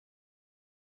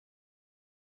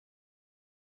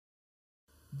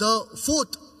The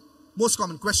fourth most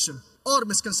common question or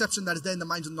misconception that is there in the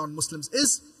minds of non-Muslims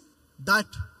is that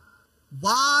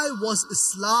why was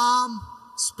Islam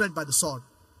spread by the sword?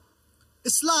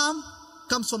 Islam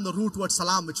comes from the root word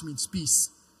salam, which means peace.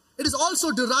 It is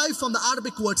also derived from the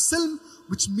Arabic word silm,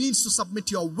 which means to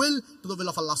submit your will to the will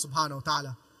of Allah subhanahu wa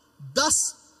ta'ala.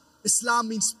 Thus, Islam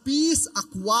means peace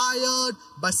acquired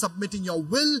by submitting your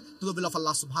will to the will of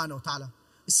Allah subhanahu wa ta'ala.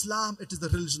 Islam, it is the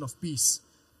religion of peace.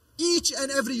 Each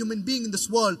and every human being in this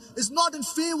world is not in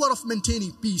favor of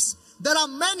maintaining peace. There are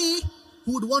many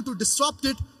who would want to disrupt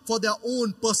it for their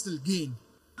own personal gain.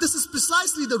 This is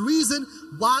precisely the reason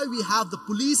why we have the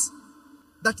police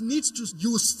that needs to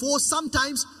use force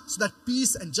sometimes so that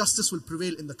peace and justice will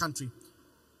prevail in the country.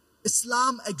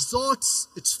 Islam exhorts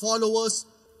its followers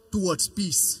towards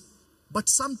peace. But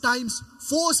sometimes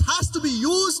force has to be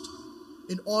used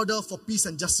in order for peace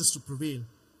and justice to prevail.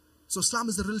 So Islam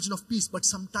is the religion of peace, but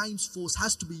sometimes force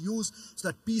has to be used so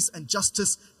that peace and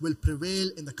justice will prevail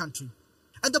in the country.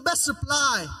 And the best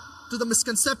reply to the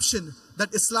misconception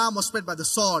that Islam was spread by the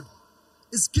sword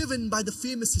is given by the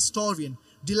famous historian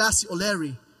Dilassi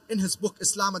O'Leary in his book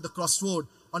Islam at the Crossroad.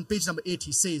 On page number 8,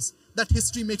 he says that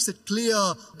history makes it clear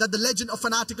that the legend of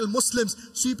fanatical Muslims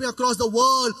sweeping across the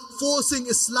world, forcing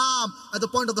Islam at the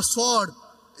point of the sword,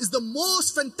 is the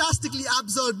most fantastically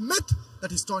absurd myth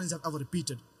that historians have ever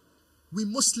repeated. We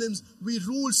Muslims, we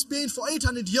ruled Spain for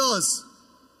 800 years.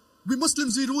 We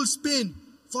Muslims, we ruled Spain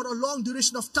for a long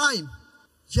duration of time.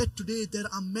 Yet today there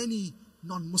are many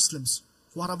non-Muslims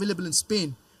who are available in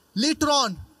Spain. Later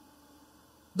on,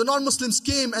 the non-Muslims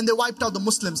came and they wiped out the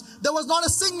Muslims. There was not a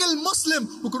single Muslim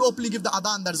who could openly give the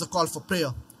adhan, that is a call for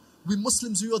prayer. We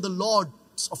Muslims, we were the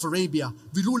lords of Arabia.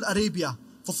 We ruled Arabia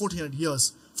for 1400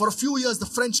 years. For a few years the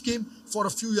French came, for a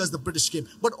few years the British came.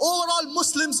 But overall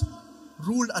Muslims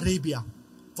ruled Arabia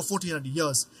for 1400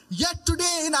 years. Yet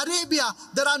today in Arabia,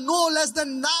 there are no less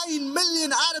than 9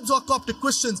 million Arabs who are Coptic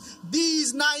Christians.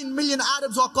 These 9 million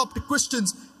Arabs who are Coptic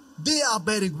Christians, they are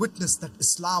bearing witness that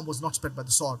Islam was not spread by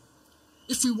the sword.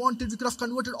 If we wanted, we could have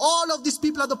converted all of these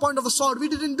people at the point of the sword. We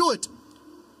didn't do it.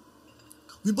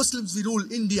 We Muslims, we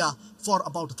ruled India for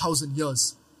about 1,000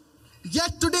 years.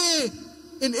 Yet today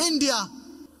in India,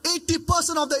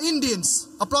 80% of the Indians,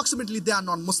 approximately, they are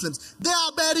non-Muslims. They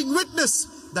are bearing witness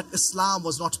that Islam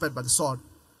was not spread by the sword.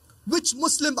 Which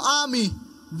Muslim army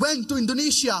went to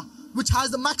Indonesia, which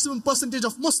has the maximum percentage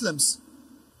of Muslims?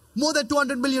 More than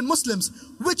 200 million Muslims.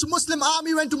 Which Muslim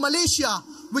army went to Malaysia,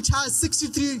 which has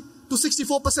 63 to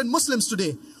 64% Muslims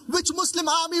today? Which Muslim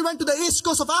army went to the east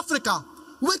coast of Africa?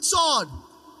 Which sword?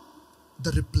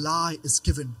 The reply is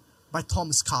given by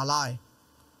Thomas Carlyle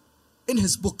in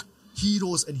his book,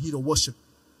 Heroes and Hero Worship.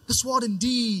 The sword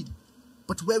indeed,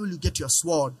 but where will you get your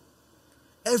sword?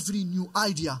 Every new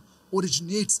idea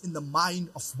originates in the mind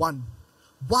of one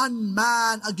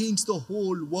man against the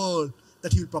whole world,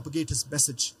 that he will propagate his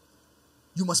message.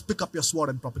 You must pick up your sword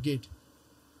and propagate.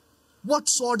 What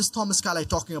sword is Thomas Carlyle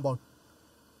talking about?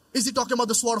 Is he talking about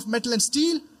the sword of metal and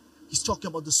steel? He's talking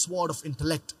about the sword of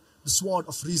intellect, the sword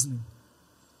of reasoning.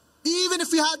 Even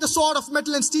if we had the sword of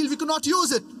metal and steel, we could not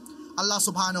use it. Allah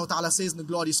subhanahu wa ta'ala says in the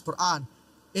glorious Quran,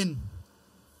 in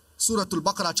Surah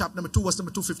Al-Baqarah, chapter number 2, verse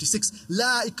number 256,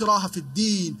 La ikraha fi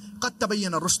ddin, qad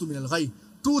tabayyana ar-rushdu min al-ghayy.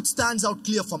 Truth stands out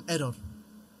clear from error.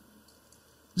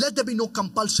 Let there be no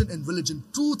compulsion in religion.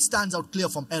 Truth stands out clear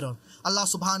from error. Allah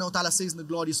subhanahu wa ta'ala says in the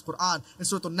glorious Quran, in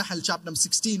Surah Al-Nahl, chapter number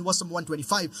 16, verse number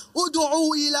 125,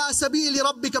 Udu'u ila sabili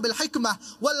rabbika bil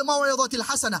hikmah wal maw'idhati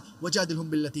al-hasana wajadilhum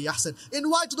billati ahsan.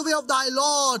 Invite to the way of thy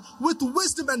Lord with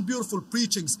wisdom and beautiful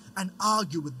preachings, and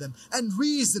argue with them and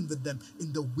reason with them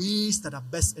in the ways that are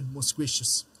best and most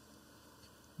gracious.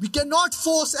 We cannot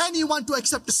force anyone to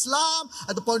accept Islam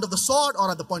at the point of the sword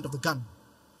or at the point of the gun.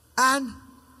 And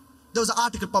there was an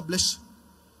article published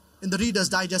in the Reader's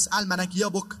Digest Almanac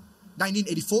Yearbook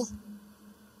 1984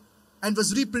 and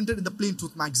was reprinted in the Plain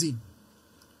Truth magazine,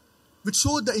 which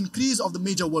showed the increase of the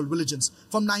major world religions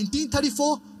from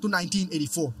 1934 to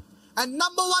 1984. And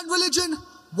number one religion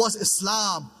was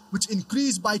Islam, which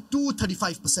increased by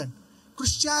 235%.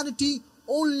 Christianity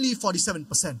only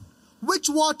 47%. Which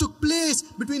war took place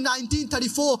between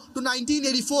 1934 to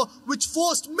 1984, which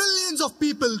forced millions of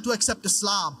people to accept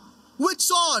Islam? Which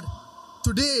sword?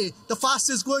 Today, the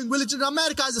fastest growing religion in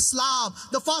America is Islam.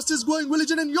 The fastest growing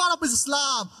religion in Europe is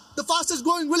Islam. The fastest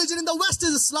growing religion in the West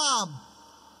is Islam.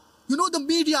 You know, the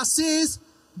media says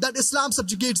that Islam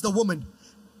subjugates the woman.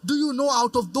 Do you know,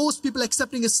 out of those people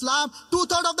accepting Islam,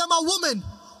 2/3 of them are women?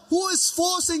 Who is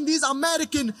forcing these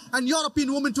American and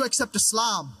European women to accept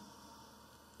Islam?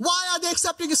 Why are they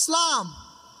accepting Islam?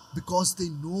 Because they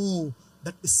know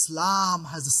that Islam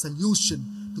has a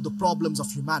solution to the problems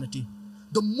of humanity.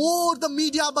 The more the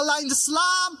media maligns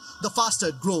Islam, the faster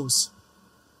it grows.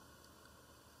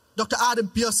 Dr. Adam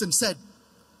Pearson said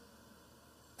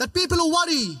that people who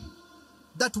worry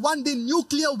that one day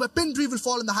nuclear weaponry will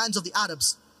fall in the hands of the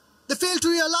Arabs, they fail to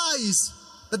realize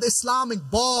that the Islamic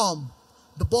bomb,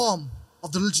 the bomb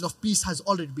of the religion of peace, has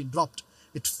already been dropped.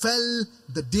 It fell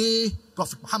the day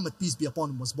Prophet Muhammad, peace be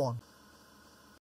upon him, was born.